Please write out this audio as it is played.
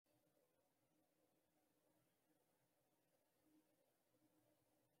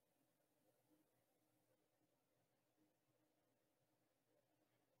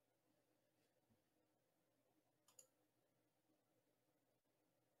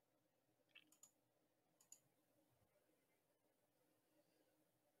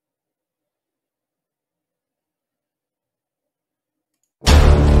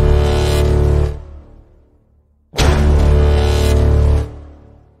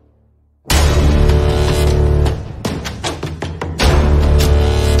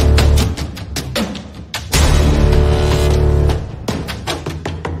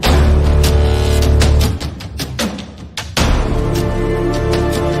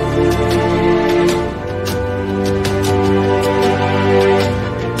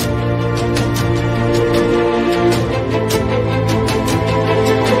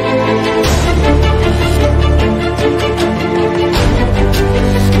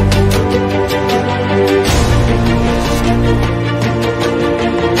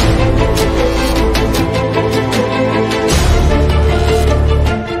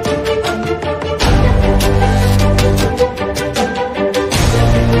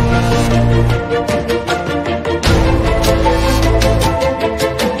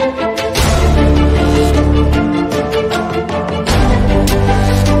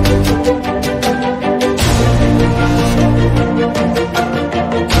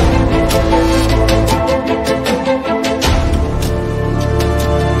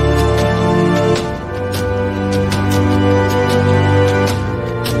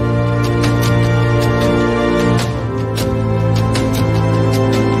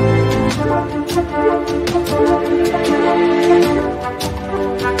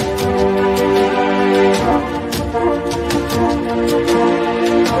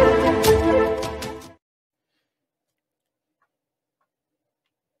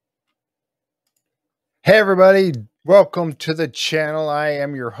Hey everybody, welcome to the channel. I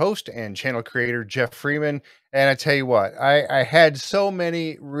am your host and channel creator, Jeff Freeman. And I tell you what, I had so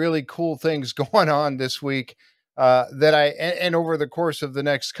many really cool things going on this week and over the course of the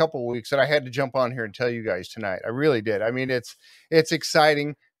next couple of weeks that I had to jump on here and tell you guys tonight. I really did. I mean, it's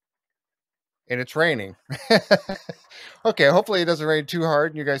exciting and it's raining. Okay, hopefully it doesn't rain too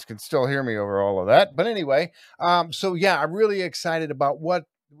hard and you guys can still hear me over all of that. But anyway, so yeah, I'm really excited about what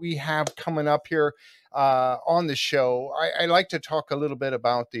we have coming up here on the show. I like to talk a little bit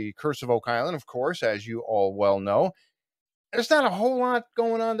about the Curse of Oak Island, of course, as you all well know. There's not a whole lot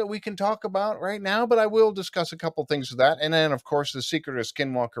going on that we can talk about right now, but I will discuss a couple things of that. And then, of course, the secret of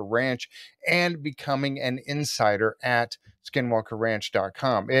Skinwalker Ranch and becoming an insider at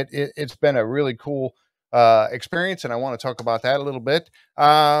skinwalkerranch.com. It's been a really cool experience, and I want to talk about that a little bit.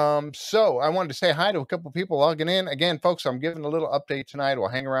 So I wanted to say hi to a couple people logging in. Again, folks, I'm giving a little update tonight. We'll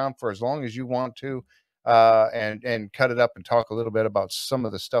hang around for as long as you want to and cut it up and talk a little bit about some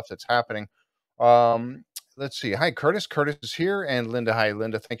of the stuff that's happening. Let's see. Hi, Curtis. Curtis is here, and Linda. Hi,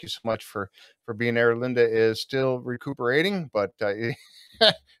 Linda. Thank you so much for being there. Linda is still recuperating, but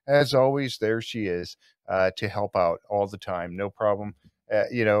as always, there she is to help out all the time. No problem,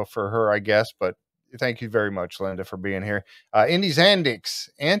 for her, I guess. But thank you very much, Linda, for being here. Indy's Antics.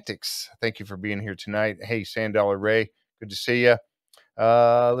 Thank you for being here tonight. Hey, Sandollar Ray. Good to see you.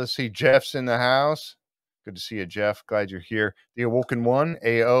 Let's see. Jeff's in the house. Good to see you, Jeff. Glad you're here. The Awoken One.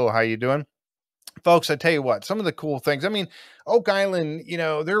 AO, how you doing? Folks, I tell you what, some of the cool things. I mean, Oak Island,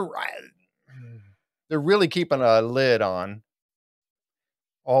 they're really keeping a lid on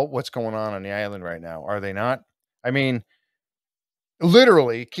all what's going on the island right now, are they not? I mean,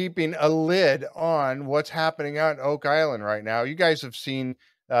 literally keeping a lid on what's happening out in Oak Island right now. You guys have seen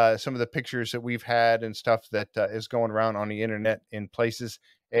some of the pictures that we've had and stuff that is going around on the internet in places.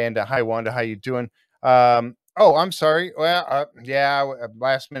 And hi, Wanda, how you doing? Oh, I'm sorry. Well, yeah, a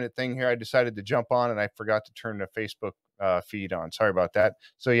last minute thing here. I decided to jump on and I forgot to turn the Facebook feed on. Sorry about that.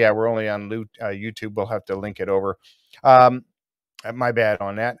 So yeah, we're only on YouTube. We'll have to link it over. My bad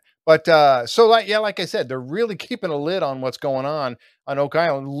on that. But like I said, they're really keeping a lid on what's going on Oak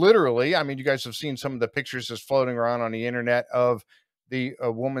Island. Literally, I mean, you guys have seen some of the pictures that's floating around on the internet of the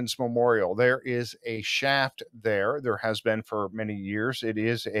Woman's Memorial. There is a shaft there. There has been for many years. It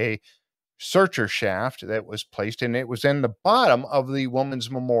is a searcher shaft that was placed, and it was in the bottom of the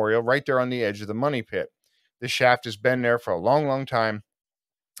Woman's Memorial, right there on the edge of the money pit. The shaft has been there for a long, long time,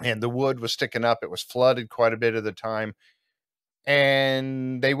 and the wood was sticking up. It was flooded quite a bit of the time.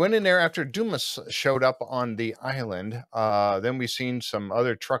 And they went in there after Dumas showed up on the island. Then we seen some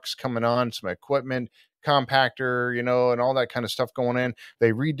other trucks coming on, some equipment, compactor, and all that kind of stuff going in.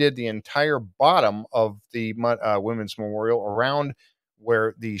 They redid the entire bottom of the Women's Memorial around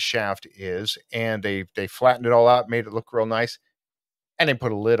where the shaft is, and they flattened it all out, made it look real nice, and they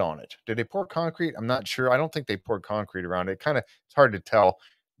put a lid on it. Did they pour concrete? I'm not sure. I don't think they poured concrete around it. It's hard to tell,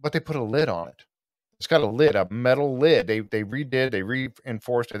 but they put a lid on it. It's got a lid, a metal lid. They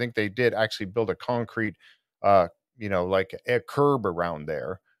reinforced. I think they did actually build a concrete, like a curb around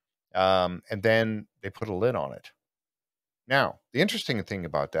there, and then they put a lid on it. Now, the interesting thing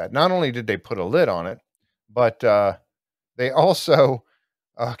about that, not only did they put a lid on it, but they also,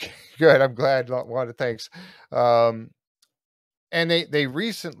 okay, good. I'm glad. Wanda, thanks. And they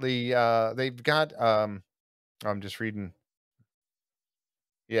recently, they've got, I'm just reading.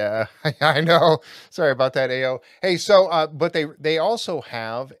 Yeah, I know. Sorry about that, AO. Hey, so, but they also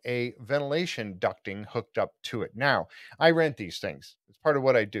have a ventilation ducting hooked up to it. Now, I rent these things. It's part of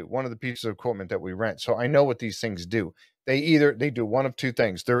what I do. One of the pieces of equipment that we rent. So I know what these things do. They do one of two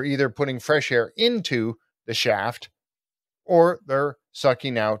things. They're either putting fresh air into the shaft, or they're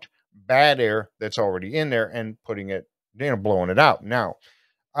sucking out bad air that's already in there and putting it, blowing it out. Now,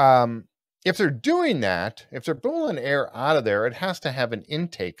 if they're doing that, if they're blowing air out of there, it has to have an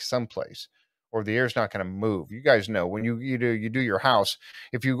intake someplace, or the air's not going to move. You guys know when you do your house,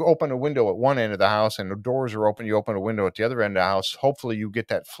 if you open a window at one end of the house and the doors are open, you open a window at the other end of the house, hopefully you get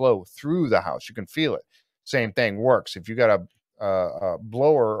that flow through the house. You can feel it. Same thing works. If you got a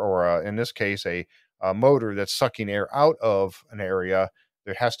blower or in this case, a motor that's sucking air out of an area,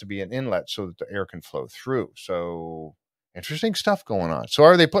 there has to be an inlet so that the air can flow through. So interesting stuff going on. So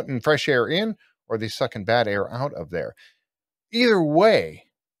are they putting fresh air in, or are they sucking bad air out of there? Either way,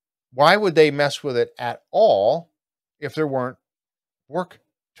 why would they mess with it at all if there weren't work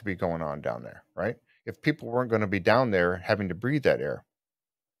to be going on down there, right? If people weren't going to be down there having to breathe that air.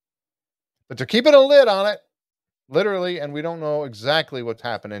 But they're keeping a lid on it, literally, and we don't know exactly what's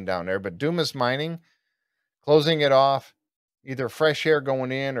happening down there. But Dumas Mining, closing it off, either fresh air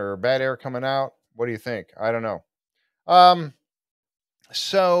going in or bad air coming out. What do you think? I don't know. Um,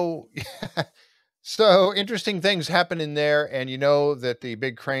 so so interesting things happen in there, and you know that the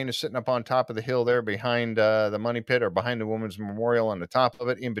big crane is sitting up on top of the hill there behind the money pit, or behind the woman's memorial on the top of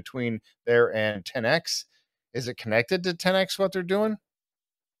it, in between there and 10X. Is it connected to 10X what they're doing?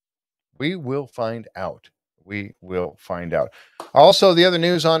 We will find out. We will find out. Also, the other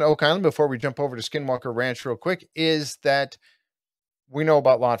news on Oak Island before we jump over to Skinwalker Ranch real quick is that we know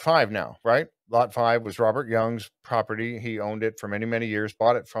about Lot 5 now, right? Lot 5 was Robert Young's property. He owned it for many, many years,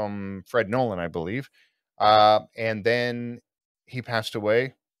 bought it from Fred Nolan, I believe. And then he passed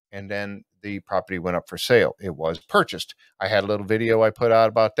away, and then the property went up for sale. It was purchased. I had a little video I put out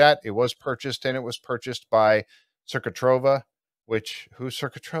about that. It was purchased, and it was purchased by Circuitrova, which, who's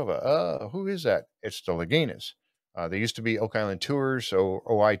Circuitrova? Who is that? It's the Laginas. They used to be Oak Island Tours, or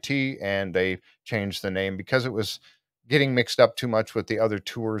OIT, and they changed the name because it was getting mixed up too much with the other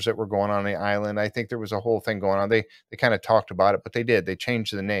tours that were going on the island. I think there was a whole thing going on. They kind of talked about it, but they did. They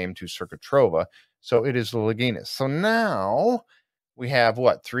changed the name to Circuitrova. So it is the Laginas. So now we have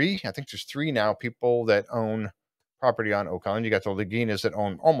what, three? I think there's three now people that own property on Oak Island. You got the Laginas that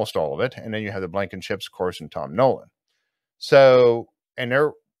own almost all of it. And then you have the Blankenships, of course, and Tom Nolan. So, and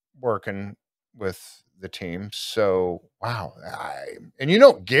they're working with the team. So, wow. And you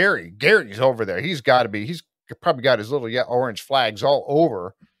know, Gary's over there. He's got to be, he's probably got his little orange flags all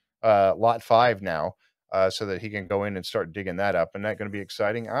over Lot 5 now, so that he can go in and start digging that up. And that's going to be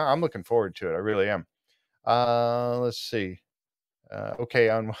exciting. I'm looking forward to it. I really am. Let's see. Okay,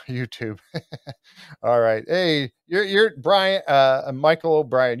 on YouTube. All right. Hey, you're Brian, Michael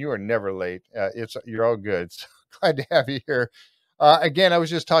O'Brien. You are never late. You're all good. So glad to have you here. Again, I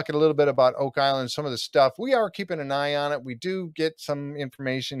was just talking a little bit about Oak Island, some of the stuff. We are keeping an eye on it. We do get some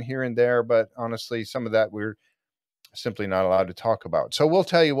information here and there, but honestly, some of that we're simply not allowed to talk about. So we'll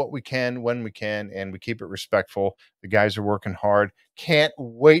tell you what we can, when we can, and we keep it respectful. The guys are working hard. Can't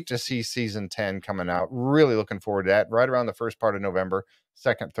wait to see season 10 coming out. Really looking forward to that. Right around the first part of November,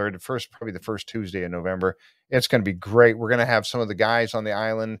 second, third, probably the first Tuesday in November. It's going to be great. We're going to have some of the guys on the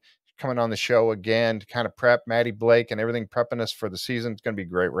island coming on the show again to kind of prep. Maddie Blake and everything prepping us for the season. It's going to be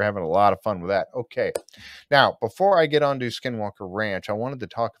great. We're having a lot of fun with that. Okay. Now, before I get on to Skinwalker Ranch, I wanted to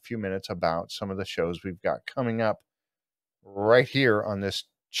talk a few minutes about some of the shows we've got coming up right here on this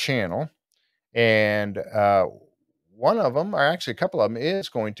channel. And one of them, or actually a couple of them, is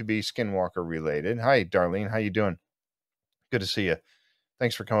going to be Skinwalker related. Hi, Darlene. How you doing? Good to see you.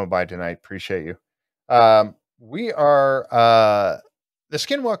 Thanks for coming by tonight. Appreciate you. We are the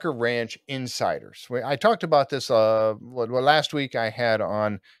Skinwalker Ranch Insiders. I talked about this last week. I had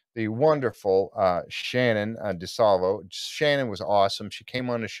on the wonderful Shannon Desalvo. Shannon was awesome. She came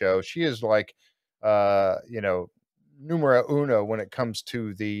on the show. She is like, numero uno when it comes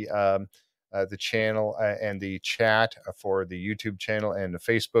to the channel and the chat for the YouTube channel and the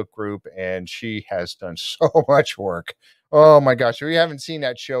Facebook group. And she has done so much work. Oh my gosh. If you haven't seen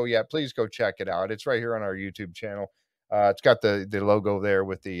that show yet, please go check it out. It's right here on our YouTube channel. It's got the logo there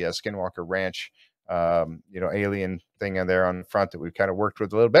with the Skinwalker Ranch, alien thing in there on the front that we've kind of worked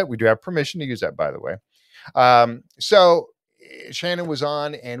with a little bit. We do have permission to use that, by the way. So Shannon was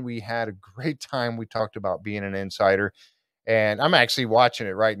on and we had a great time. We talked about being an insider, and I'm actually watching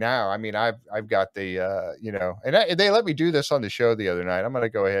it right now. I mean, I've got the, and they let me do this on the show the other night. I'm going to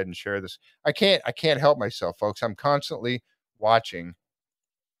go ahead and share this. I can't help myself, folks. I'm constantly watching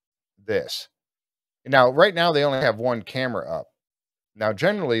this. Now, right now, they only have one camera up. Now,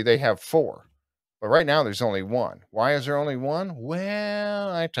 generally, they have four. But right now, there's only one. Why is there only one?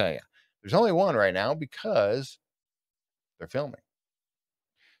 Well, I tell you, there's only one right now because they're filming.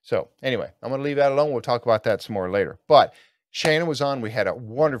 So anyway, I'm going to leave that alone. We'll talk about that some more later. But Shannon was on. We had a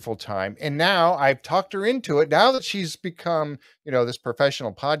wonderful time. And now I've talked her into it. Now that she's become, this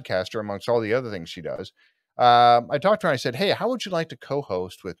professional podcaster amongst all the other things she does, I talked to her and I said, hey, how would you like to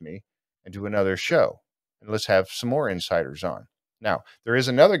co-host with me and do another show? And let's have some more insiders on. Now, there is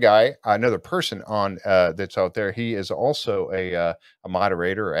another guy, another person on that's out there. He is also a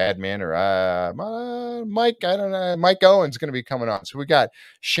moderator or admin or Mike. I don't know. Mike Owen's going to be coming on. So we got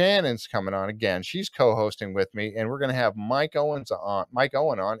Shannon's coming on again. She's co-hosting with me, and we're going to have Mike Owen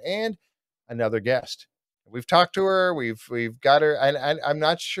on, and another guest. We've talked to her. We've got her. I'm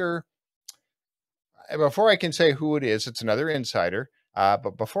not sure. Before I can say who it is, it's another insider.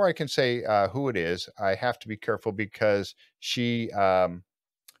 But before I can say who it is, I have to be careful because she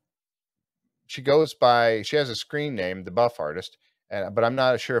goes by, she has a screen name, the Buff Artist, but I'm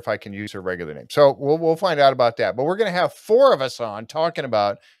not sure if I can use her regular name. So we'll find out about that. But we're going to have four of us on talking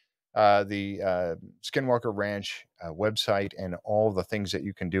about the Skinwalker Ranch website and all the things that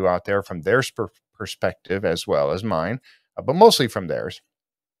you can do out there from their perspective as well as mine, but mostly from theirs.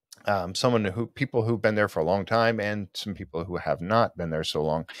 Someone who people who've been there for a long time and some people who have not been there so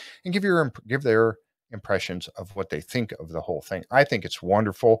long, and give their impressions of what they think of the whole thing. I think it's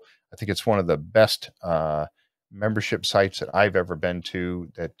wonderful. I think it's one of the best membership sites that I've ever been to,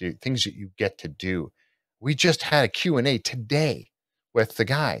 that do things that you get to do. We just had a Q&A today with the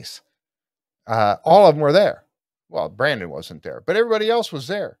guys. All of them were there. Well, Brandon wasn't there, but everybody else was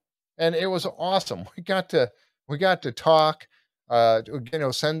there, and it was awesome. We got to talk.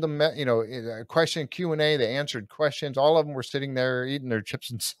 Send them, a question Q&A. They answered questions. All of them were sitting there eating their chips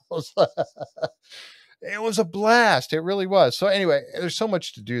and salsa. It was a blast. It really was. So anyway, there's so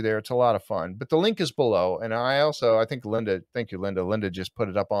much to do there. It's a lot of fun. But the link is below, and I think Linda, thank you, Linda. Linda just put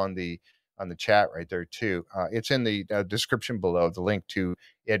it up on the chat right there too. It's in the description below. The link to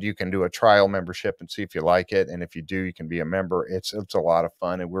it. You can do a trial membership and see if you like it, and if you do, you can be a member. It's a lot of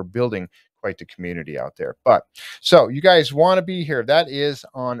fun, and we're building quite the community out there. But so you guys want to be here? That is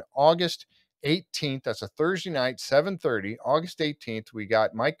on August 18th. That's a Thursday night, 7:30. August 18th. We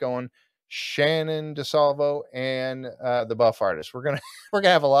got Mike going, Shannon Desalvo, and the Buff Artist. We're gonna we're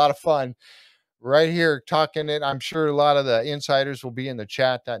gonna have a lot of fun right here talking it. I'm sure a lot of the insiders will be in the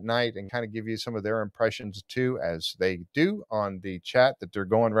chat that night and kind of give you some of their impressions too, as they do on the chat that they're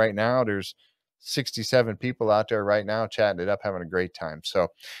going right now. There's 67 people out there right now chatting it up, having a great time. So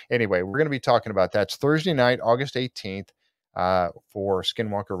anyway, we're going to be talking about that. It's Thursday night, August 18th, for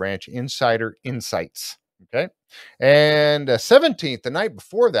Skinwalker Ranch Insider Insights. Okay. And 17th, the night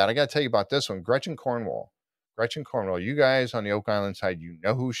before that, I got to tell you about this one, Gretchen Cornwall. Gretchen Cornwall, you guys on the Oak Island side, you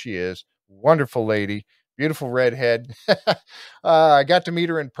know who she is. Wonderful lady, beautiful redhead. I got to meet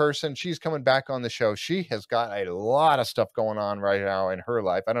her in person. She's coming back on the show. She has got a lot of stuff going on right now in her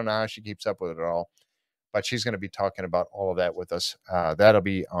life. I don't know how she keeps up with it all, but she's going to be talking about all of that with us. That'll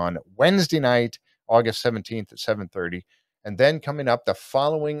be on Wednesday night, August 17th at 7:30. And then coming up the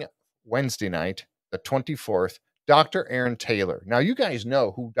following Wednesday night, the 24th, Dr. Aaron Taylor. Now, you guys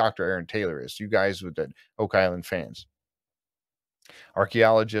know who Dr. Aaron Taylor is, you guys with the Oak Island fans.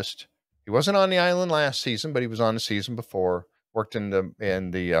 Archaeologist. He wasn't on the island last season, but he was on the season before. Worked in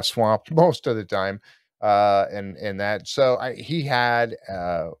the swamp most of the time, and that. So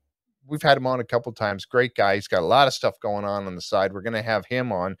we've had him on a couple times. Great guy. He's got a lot of stuff going on the side. We're going to have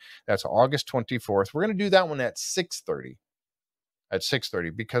him on. That's August 24th. We're going to do that one at 6:30. At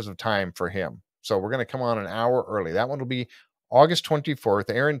 6:30 because of time for him. So we're going to come on an hour early. That one will be August 24th.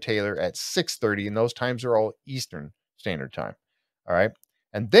 Aaron Taylor at 6:30, and those times are all Eastern Standard Time. All right.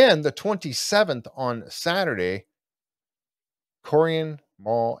 And then the 27th on Saturday, Corian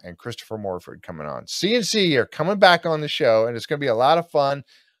Mall and Christopher Morford coming on. CNC are coming back on the show, and it's going to be a lot of fun.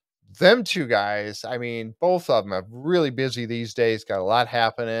 Them two guys, I mean, both of them are really busy these days, got a lot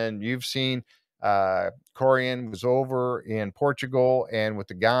happening. You've seen Corian was over in Portugal and with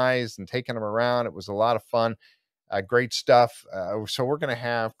the guys and taking them around. It was a lot of fun. Great stuff. So we're going to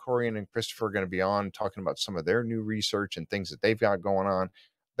have Corian and Christopher going to be on talking about some of their new research and things that they've got going on.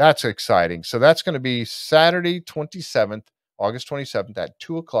 That's exciting. So that's going to be Saturday, 27th, August 27th at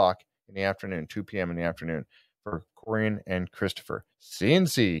 2 o'clock in the afternoon, 2 p.m. in the afternoon for Corian and Christopher.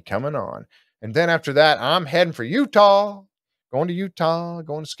 CNC coming on. And then after that, I'm heading for Utah. Going to Utah,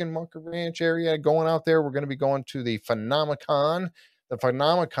 going to Skinwalker Ranch area, going out there. We're going to be going to the Phenomicon. The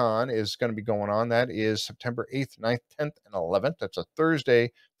Phenomicon is going to be going on. That is September 8th, 9th, 10th, and 11th. That's a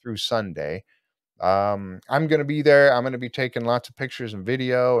Thursday through Sunday. I'm going to be there. I'm going to be taking lots of pictures and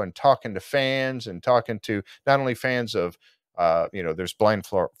video and talking to fans and talking to not only fans of, there's Blind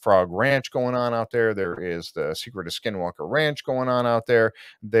Frog Ranch going on out there. There is the Secret of Skinwalker Ranch going on out there.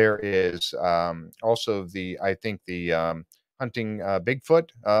 There is also the hunting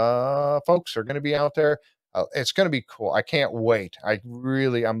Bigfoot folks are going to be out there. It's going to be cool. I can't wait.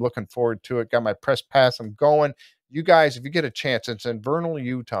 I'm looking forward to it. Got my press pass. I'm going. You guys, if you get a chance, it's in Vernal,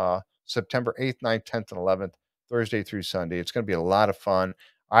 Utah, September 8th, 9th, 10th, and 11th, Thursday through Sunday. It's going to be a lot of fun.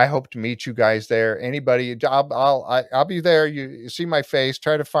 I hope to meet you guys there. Anybody, I'll be there. You see my face.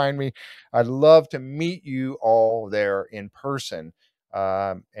 Try to find me. I'd love to meet you all there in person.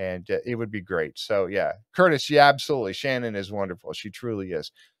 And it would be great. So yeah, Curtis, yeah, absolutely. Shannon is wonderful. She truly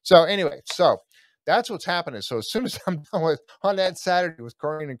is. So anyway, that's what's happening. So as soon as I'm done on that Saturday with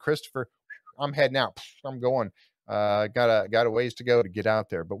Corian and Christopher, I'm heading out. I'm going. Got a ways to go to get out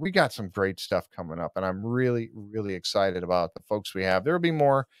there, but we got some great stuff coming up, and I'm really, really excited about the folks we have. There will be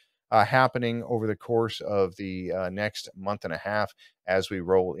more happening over the course of the next month and a half as we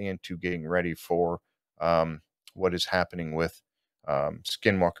roll into getting ready for what is happening with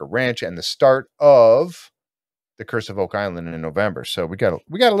Skinwalker Ranch and the start of the Curse of Oak Island in November. So we got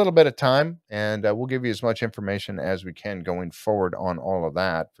a little bit of time, and we'll give you as much information as we can going forward on all of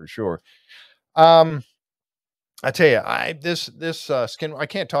that for sure. I tell you, I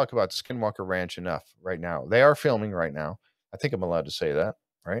can't talk about Skinwalker Ranch enough right now. They are filming right now. I think I'm allowed to say that,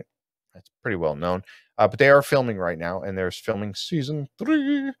 right? That's pretty well known. But they are filming right now, and there's filming season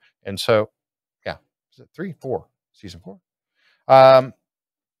 3. And so, yeah, is it 3, 4, season 4? Yeah,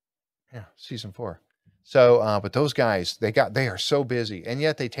 season 4. So, but those guys, they are so busy, and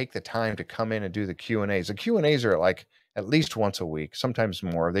yet they take the time to come in and do the Q&As. The Q&As are like at least once a week, sometimes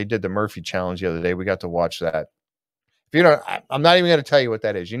more. They did the Murphy challenge the other day. We got to watch that. If you don't, I'm not even going to tell you what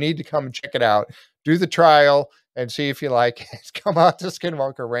that is. You need to come and check it out. Do the trial and see if you like it. Come out to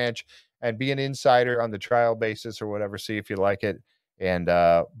Skinwalker Ranch and be an insider on the trial basis or whatever. See if you like it. And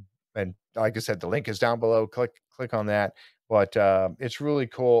like I said, the link is down below. Click on that. But it's really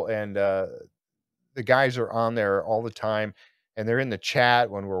cool. And the guys are on there all the time, and they're in the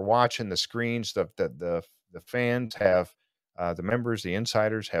chat when we're watching the screens. The fans have the members, the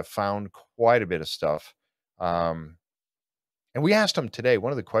insiders have found quite a bit of stuff. And we asked them today,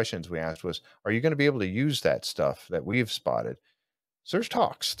 one of the questions we asked was, are you going to be able to use that stuff that we've spotted? So there's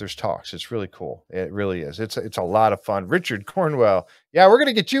talks. It's really cool. It really is. It's a lot of fun. Richard Cornwall. Yeah, we're going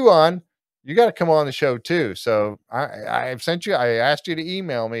to get you on. You got to come on the show too. So I've sent you, I asked you to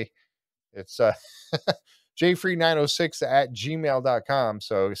email me. It's JFree906 at gmail.com.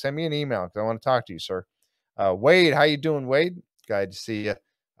 So send me an email because I want to talk to you, sir. Wade, how you doing, Wade? Glad to see you.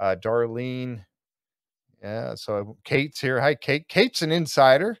 Darlene. Yeah, so Kate's here. Hi, Kate. Kate's an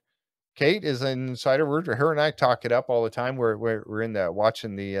insider. Kate is an insider. Her and I talk it up all the time. We're in the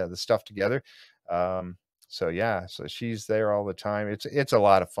watching the stuff together. So yeah, so she's there all the time. It's a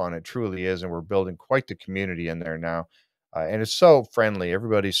lot of fun. It truly is, and we're building quite the community in there now. And it's so friendly.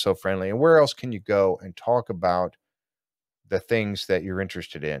 Everybody's so friendly. And where else can you go and talk about the things that you're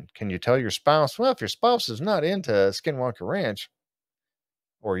interested in? Can you tell your spouse? Well, if your spouse is not into Skinwalker Ranch,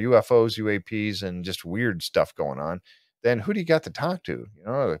 or UFOs, UAPs, and just weird stuff going on, then who do you got to talk to? You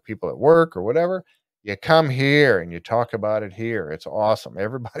know, the people at work or whatever. You come here and you talk about it here. It's awesome.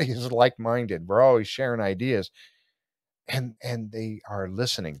 Everybody is like-minded. We're always sharing ideas. And they are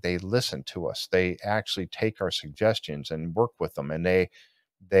listening. They listen to us. They actually take our suggestions and work with them. And they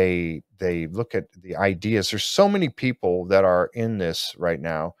look at the ideas. There's so many people that are in this right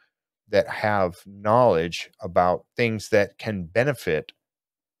now that have knowledge about things that can benefit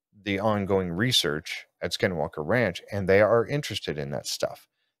the ongoing research at Skinwalker Ranch, and they are interested in that stuff.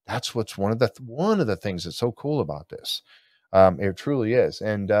 That's what's one of the things that's so cool about this. It truly is.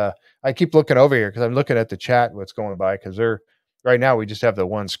 And I keep looking over here because I'm looking at the chat, what's going by, because right now we just have the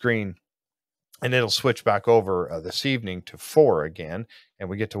one screen, and it'll switch back over this evening to 4 again, and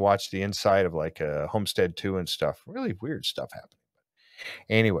we get to watch the inside of like Homestead 2 and stuff. Really weird stuff happening.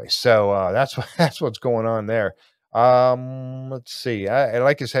 Anyway, so that's what's going on there. Let's see.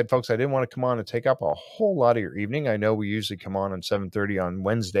 Like I said, folks, I didn't want to come on and take up a whole lot of your evening. I know we usually come on 7:30 on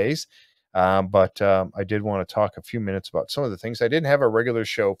Wednesdays, but I did want to talk a few minutes about some of the things. I didn't have a regular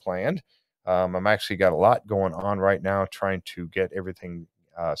show planned. I'm actually got a lot going on right now, trying to get everything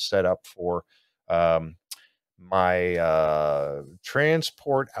set up for my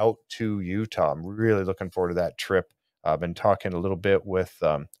transport out to Utah. I'm really looking forward to that trip. I've been talking a little bit with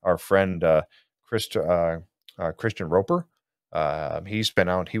our friend Christian Roper.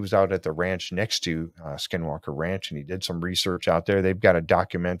 He was out at the ranch next to Skinwalker Ranch, and he did some research out there. They've got a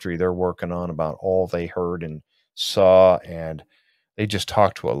documentary they're working on about all they heard and saw, and they just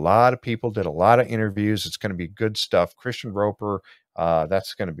talked to a lot of people, did a lot of interviews. It's going to be good stuff. Christian Roper,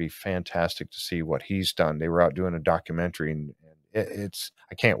 that's going to be fantastic to see what he's done. They were out doing a documentary, and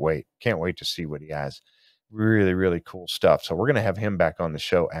I can't wait to see what he has. Really, really cool stuff. So we're going to have him back on the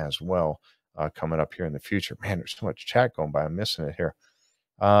show as well, coming up here in the future. Man, there's so much chat going by. I'm missing it here.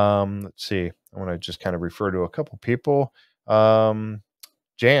 Let's see. I want to just kind of refer to a couple people.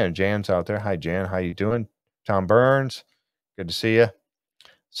 Jan's out there. Hi, Jan. How you doing? Tom Burns. Good to see you.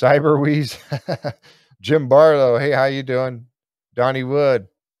 Cyberweeze. Jim Barlow. Hey, how you doing? Donnie Wood.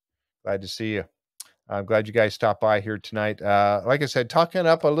 Glad to see you. I'm glad you guys stopped by here tonight. Like I said, talking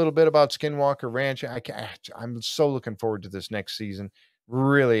up a little bit about Skinwalker Ranch. I'm so looking forward to this next season.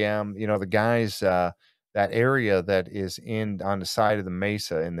 Really am. You know, the guys, that area that is on the side of the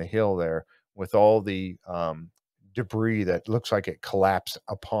mesa in the hill there, with all the debris that looks like it collapsed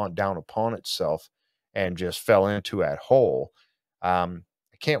down upon itself and just fell into that hole. I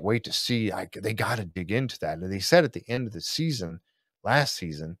can't wait to see. They got to dig into that. And they said at the end of the season, last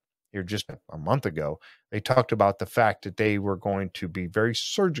season, here just a month ago, they talked about the fact that they were going to be very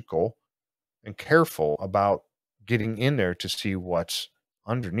surgical and careful about getting in there to see what's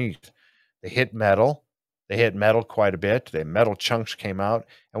underneath. They hit metal. They hit metal quite a bit. The metal chunks came out,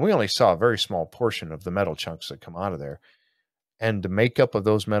 and we only saw a very small portion of the metal chunks that come out of there. And the makeup of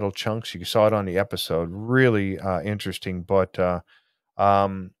those metal chunks, you saw it on the episode, really interesting. But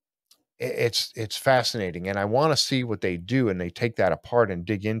um, it's fascinating, and I want to see what they do, and they take that apart and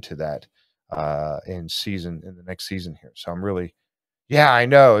dig into that in the next season here. So I'm really, yeah, I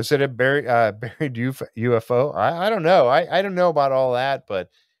know. Is it a buried UFO? I don't know. I don't know about all that, but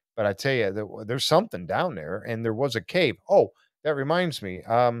I tell you, there's something down there, and there was a cave. Oh, that reminds me.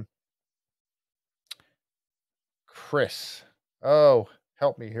 Chris. Oh,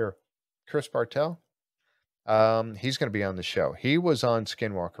 help me here. Chris Bartell. He's going to be on the show. He was on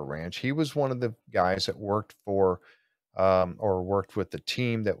Skinwalker Ranch. He was one of the guys that worked for or worked with the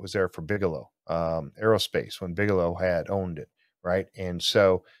team that was there for Bigelow Aerospace when Bigelow had owned it, right? And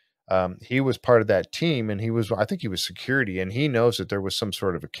so he was part of that team, and I think he was security, and he knows that there was some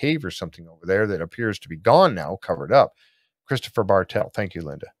sort of a cave or something over there that appears to be gone now, covered up. Christopher Bartell, thank you,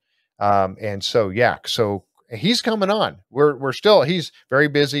 Linda. And so yeah, so he's coming on. He's very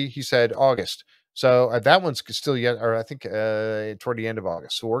busy. He said August. So that one's still yet, or I think toward the end of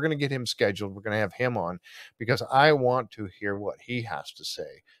August. So we're going to get him scheduled. We're going to have him on because I want to hear what he has to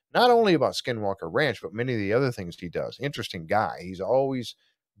say, not only about Skinwalker Ranch, but many of the other things he does. Interesting guy. He's always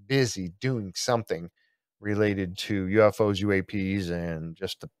busy doing something related to UFOs, UAPs, and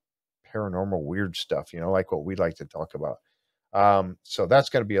just the paranormal weird stuff, like what we like to talk about. So that's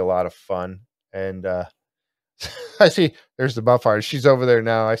going to be a lot of fun. And I see there's the Buffire. She's over there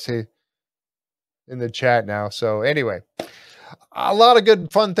now. I see in the chat now. So anyway, a lot of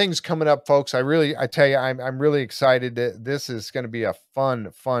good fun things coming up, folks. I tell you, I'm really excited that this is going to be a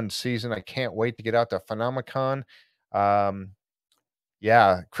fun season. I can't wait to get out to Phenomenon.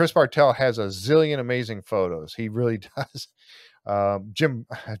 Yeah, Chris Bartell has a zillion amazing photos. He really does. Jim,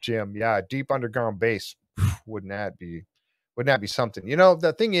 yeah, deep underground base. Wouldn't that be something?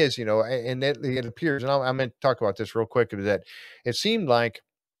 The thing is, and it appears, and I'm going to talk about this real quick, is that it seemed like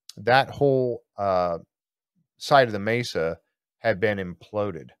that whole side of the mesa had been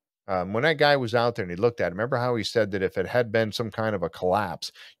imploded. When that guy was out there and he looked at it, remember how he said that if it had been some kind of a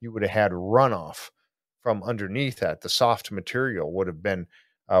collapse, you would have had runoff from underneath that. The soft material would have been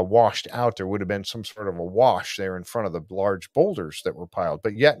washed out. There would have been some sort of a wash there in front of the large boulders that were piled.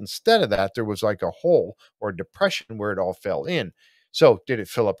 But yet, instead of that, there was like a hole or a depression where it all fell in. So, did it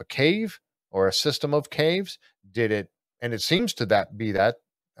fill up a cave or a system of caves? Did it? And it seems to that be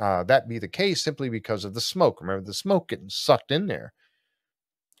the case simply because of the smoke. Remember the smoke getting sucked in there.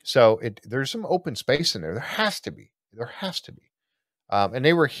 So there's some open space in there. There has to be. And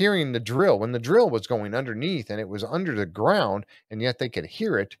they were hearing the drill when the drill was going underneath, and it was under the ground, and yet they could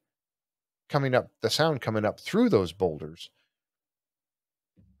hear it coming up, the sound coming up through those boulders.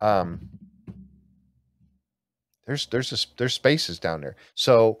 There's spaces down there.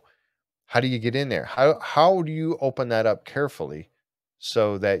 So how do you get in there? How do you open that up carefully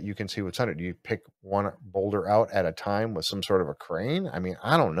so that you can see what's under it? Do you pick one boulder out at a time with some sort of a crane? I mean,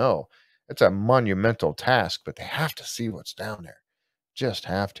 I don't know. It's a monumental task, but they have to see what's down there. Just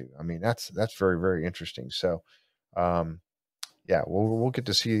have to. I mean, that's very, very interesting. So, yeah, we'll get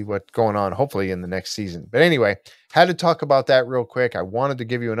to see what's going on hopefully in the next season. But anyway, had to talk about that real quick. I wanted to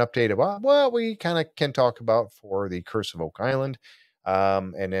give you an update about what we kind of can talk about for the Curse of Oak Island.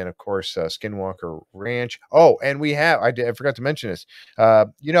 And then of course, Skinwalker Ranch. Oh, and I forgot to mention this.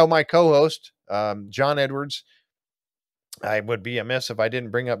 My co-host, John Edwards. I would be amiss if I didn't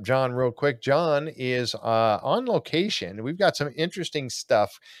bring up John real quick. John is on location. We've got some interesting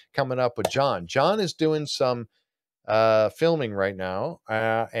stuff coming up with John. John is doing some filming right now.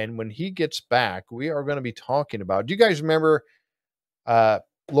 And when he gets back, we are going to be talking about, do you guys remember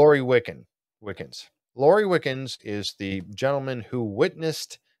Lori Wickens? Lori Wickens is the gentleman who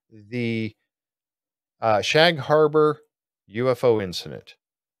witnessed the Shag Harbor UFO incident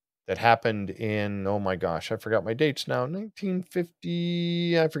that happened in, oh my gosh, I forgot my dates now,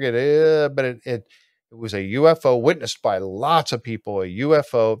 1950, I forget, but it was a UFO witnessed by lots of people, a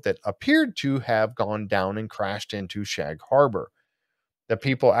UFO that appeared to have gone down and crashed into Shag Harbor. The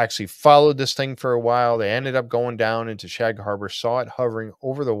people actually followed this thing for a while. They ended up going down into Shag Harbor, saw it hovering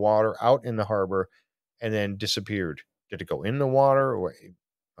over the water out in the harbor, and then disappeared. Did it go in the water?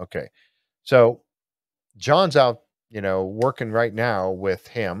 Okay. So John's out, working right now with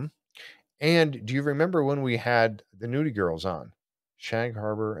him. And do you remember when we had the Nudie Girls on? Shag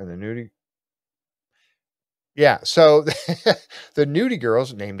Harbor and the Nudie. Yeah. So the Nudie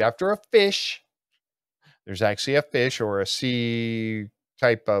Girls, named after a fish. There's actually a fish or a sea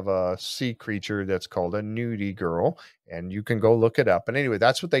type of a sea creature that's called a nudie girl, and you can go look it up. And anyway,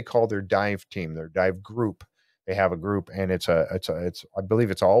 that's what they call their dive team, their dive group. They have a group, and it's I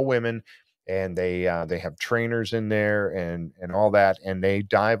believe it's all women, and they have trainers in there and all that, and they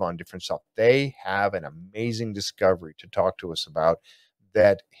dive on different stuff. They have an amazing discovery to talk to us about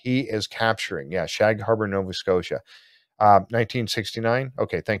that he is capturing. Yeah, Shag Harbor, Nova Scotia, 1969.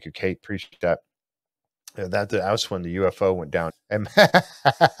 Okay, thank you, Kate. Appreciate that. That's when the UFO went down. And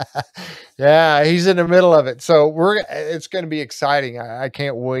yeah, he's in the middle of it. So it's going to be exciting. I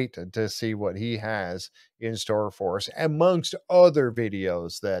can't wait to see what he has in store for us, amongst other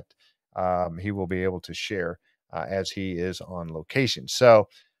videos that he will be able to share as he is on location. So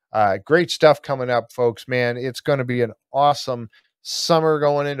great stuff coming up, folks. Man, it's going to be an awesome summer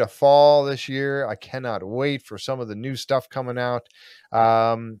going into fall this year. I cannot wait for some of the new stuff coming out.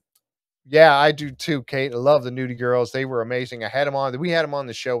 Yeah, I do too, Kate. I love the Nudie Girls. They were amazing. I had them on. We had them on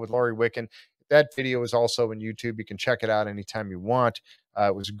the show with Laurie Wicken. That video is also on YouTube. You can check it out anytime you want.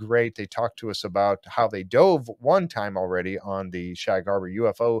 It was great. They talked to us about how they dove one time already on the Shag Harbor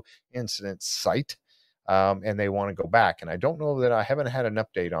UFO incident site, and they want to go back. And I don't know that I haven't had an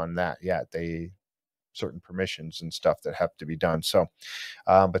update on that yet. Certain permissions and stuff that have to be done. So,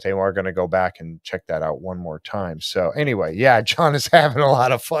 but they are going to go back and check that out one more time. So anyway, yeah, John is having a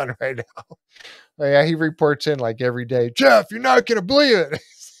lot of fun right now. Yeah, he reports in like every day. Jeff, you're not going to believe it.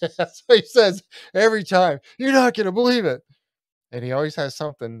 That's what he says every time. You're not going to believe it. And he always has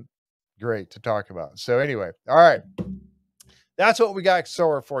something great to talk about. So anyway, all right. That's what we got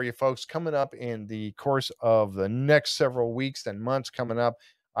SWR for you, folks, coming up in the course of the next several weeks and months coming up.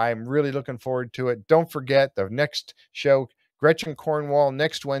 I'm really looking forward to it. Don't forget the next show, Gretchen Cornwall,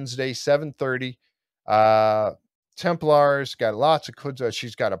 next Wednesday, 7:30. Templars, got lots of good.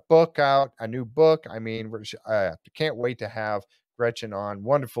 She's got a book out, a new book. I mean, I can't wait to have Gretchen on.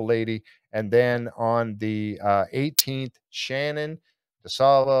 Wonderful lady. And then on the 18th, Shannon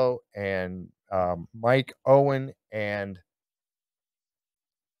Desalvo and Mike Owen and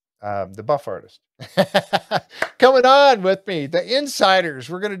the buff artist coming on with me, the insiders.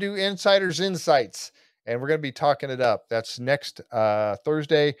 We're going to do insiders insights, and we're going to be talking it up. That's next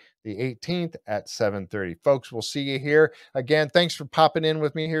Thursday, the 18th at 7:30. Folks, we'll see you here again. Thanks for popping in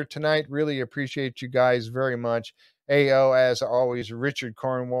with me here tonight. Really appreciate you guys very much. AO, as always, Richard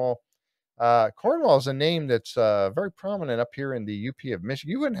Cornwall. Cornwall is a name that's very prominent up here in the UP of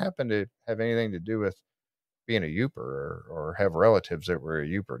Michigan. You wouldn't happen to have anything to do with being a Youper or have relatives that were a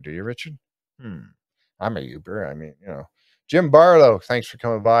Youper, do you, Richard? I'm a Youper. I mean, Jim Barlow, thanks for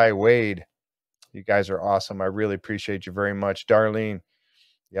coming by. Wade, you guys are awesome. I really appreciate you very much. Darlene,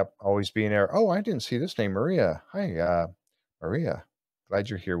 yep, always being there. Oh, I didn't see this name, Maria. Hi, Maria. Glad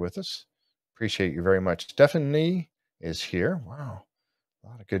you're here with us. Appreciate you very much. Stephanie is here. Wow. A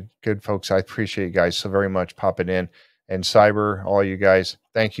lot of good folks. I appreciate you guys so very much popping in. And Cyber, all you guys,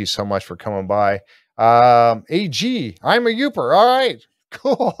 thank you so much for coming by. AG, I'm a Youper. All right,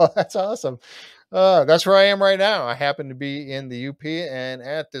 cool. That's awesome. That's where I am right now. I happen to be in the UP, and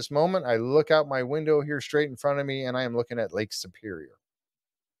at this moment, I look out my window here straight in front of me, and I am looking at Lake Superior.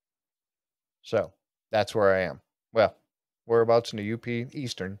 So that's where I am. Well, whereabouts in the UP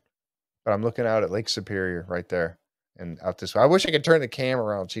Eastern, but I'm looking out at Lake Superior right there and out this way. I wish I could turn the camera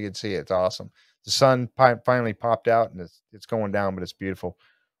around so you could see it. It's awesome. The sun finally popped out, and it's going down, but it's beautiful.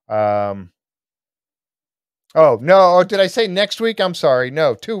 Oh, no. Oh, did I say next week? I'm sorry.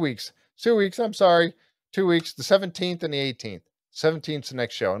 No, 2 weeks. 2 weeks. I'm sorry. 2 weeks, the 17th and the 18th. 17th is the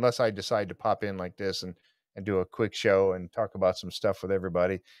next show, unless I decide to pop in like this and do a quick show and talk about some stuff with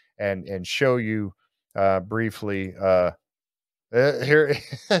everybody and show you briefly. Here,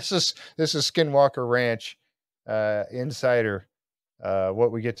 this is Skinwalker Ranch Insider,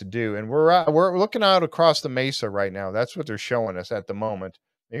 what we get to do. And we're looking out across the mesa right now. That's what they're showing us at the moment.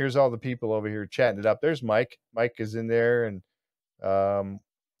 Here's all the people over here chatting it up. There's Mike. Mike is in there, and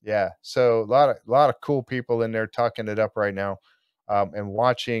yeah, so a lot of cool people in there talking it up right now, and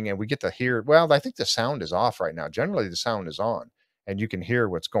watching, and we get to hear. Well, I think the sound is off right now. Generally, the sound is on, and you can hear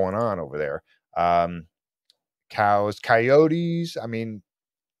what's going on over there. Cows, coyotes. I mean,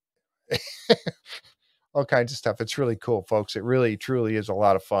 all kinds of stuff. It's really cool, folks. It really, truly is a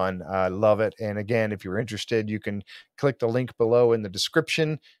lot of fun. I love it. And again, if you're interested, you can click the link below in the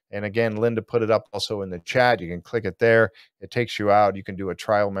description. And again, Linda put it up also in the chat. You can click it there. It takes you out. You can do a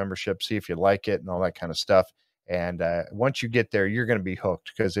trial membership, see if you like it and all that kind of stuff. And once you get there, you're going to be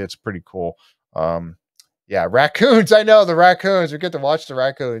hooked because it's pretty cool. Yeah, raccoons. I know the raccoons. We get to watch the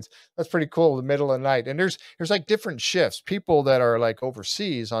raccoons. That's pretty cool. In the middle of the night. And there's like different shifts. People that are like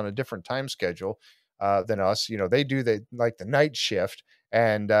overseas on a different time schedule than us, they do like the night shift,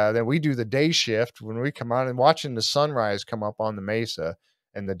 And then we do the day shift when we come on and watching the sunrise come up on the mesa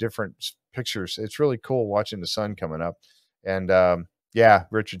and the different pictures. It's really cool watching the sun coming up. And yeah,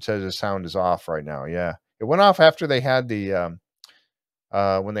 Richard says the sound is off right now. Yeah, it went off after they had the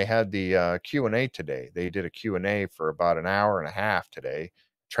when they had the Q&A today. They did a Q&A for about an hour and a half today.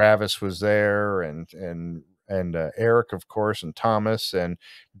 Travis was there, and Eric, of course, and Thomas and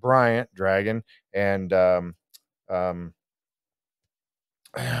Bryant Dragon, and um, I'm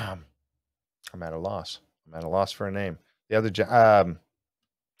at a loss. I'm at a loss for a name. The other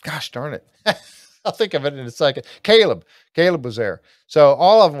gosh darn it. I'll think of it in a second. Caleb was there. So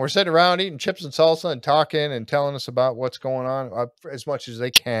all of them were sitting around eating chips and salsa and talking and telling us about what's going on as much as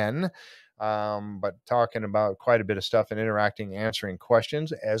they can. But talking about quite a bit of stuff and interacting, answering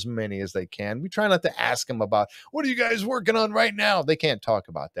questions, as many as they can. We try not to ask them about, what are you guys working on right now? They can't talk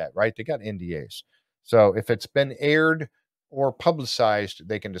about that, right? They got NDAs. So if it's been aired or publicized,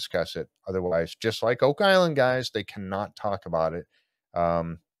 they can discuss it. Otherwise, just like Oak Island guys, they cannot talk about it.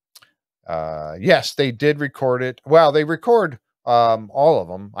 Yes, they did record it. Well, they record all of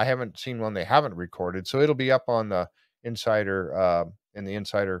them. I haven't seen one they haven't recorded, so it'll be up on the insider in the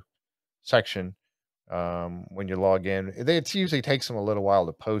insider section when you log in. It usually takes them a little while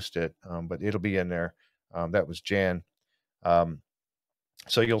to post it, but it'll be in there. That was Jan.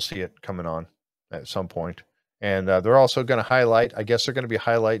 So you'll see it coming on at some point. And they're also going to highlight, I guess they're going to be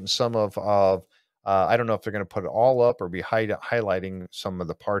highlighting some of I don't know if they're going to put it all up or be highlighting some of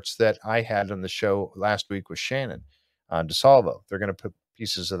the parts that I had on the show last week with Shannon Desalvo. They're going to put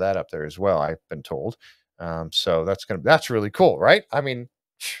pieces of that up there as well, I've been told. So that's really cool, right? I mean,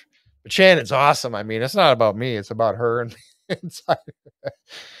 but Shannon's awesome. I mean, it's not about me, it's about her and inside.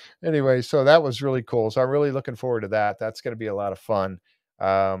 Anyway, so that was really cool. So I'm really looking forward to that. That's going to be a lot of fun.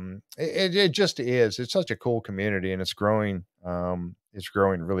 It just is. It's such a cool community, and it's growing. It's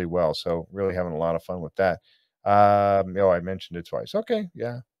growing really well. So really having a lot of fun with that. I mentioned it twice. Okay,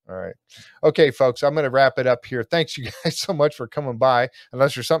 yeah. All right. Okay, folks, I'm going to wrap it up here. Thanks you guys so much for coming by.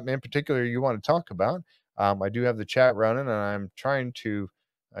 Unless there's something in particular you want to talk about, I do have the chat running, and I'm trying to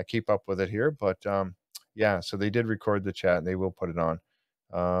keep up with it here. But yeah, so they did record the chat, and they will put it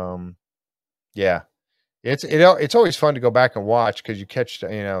on. Yeah. It's always fun to go back and watch because you catch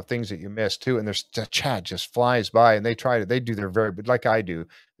things that you missed too, and there's the chat just flies by, and they do their very, but like I do,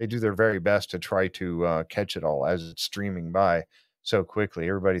 they do their very best to try to catch it all as it's streaming by so quickly.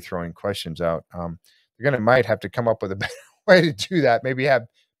 Everybody throwing questions out. You're might have to come up with a better way to do that. Maybe have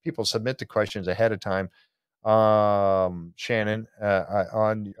people submit the questions ahead of time. Shannon,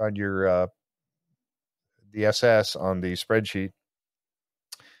 on your the SS on the spreadsheet,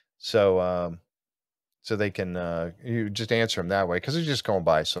 so they can you just answer them that way, because they're just going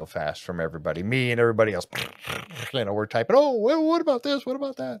by so fast from everybody, me and everybody else. We're typing, oh, what about this, what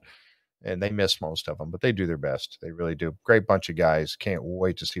about that, and they miss most of them, but they do their best. They really do. Great bunch of guys. Can't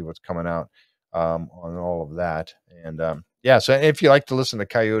wait to see what's coming out on all of that. And yeah, so if you like to listen to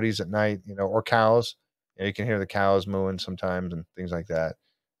coyotes at night, or cows, you can hear the cows mooing sometimes and things like that.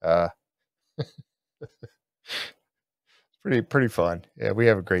 Pretty fun. Yeah, we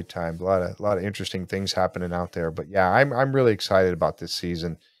have a great time. A lot of interesting things happening out there. But yeah, I'm really excited about this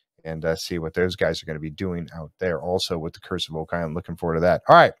season and see what those guys are going to be doing out there. Also with the Curse of Oak Island, looking forward to that.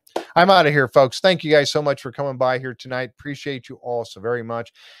 All right, I'm out of here, folks. Thank you guys so much for coming by here tonight. Appreciate you all so very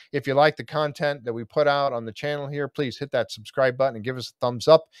much. If you like the content that we put out on the channel here, please hit that subscribe button and give us a thumbs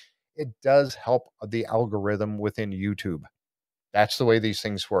up. It does help the algorithm within YouTube. That's the way these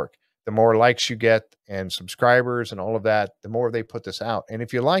things work. The more likes you get and subscribers and all of that, the more they put this out. And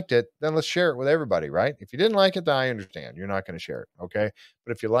if you liked it, then let's share it with everybody, right? If you didn't like it, then I understand. You're not going to share it, okay?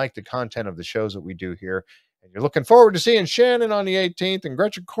 But if you like the content of the shows that we do here, and you're looking forward to seeing Shannon on the 18th and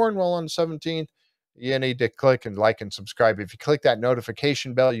Gretchen Cornwall on the 17th, you need to click and like and subscribe. If you click that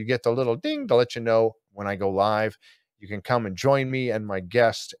notification bell, you get the little ding to let you know when I go live. You can come and join me and my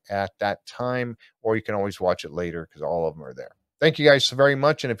guest at that time, or you can always watch it later because all of them are there. Thank you guys so very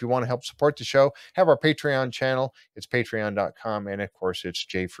much. And if you want to help support the show, have our Patreon channel. It's patreon.com. And of course, it's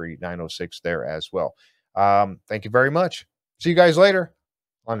JFree906 there as well. Thank you very much. See you guys later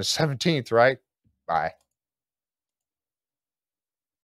on the 17th, right? Bye.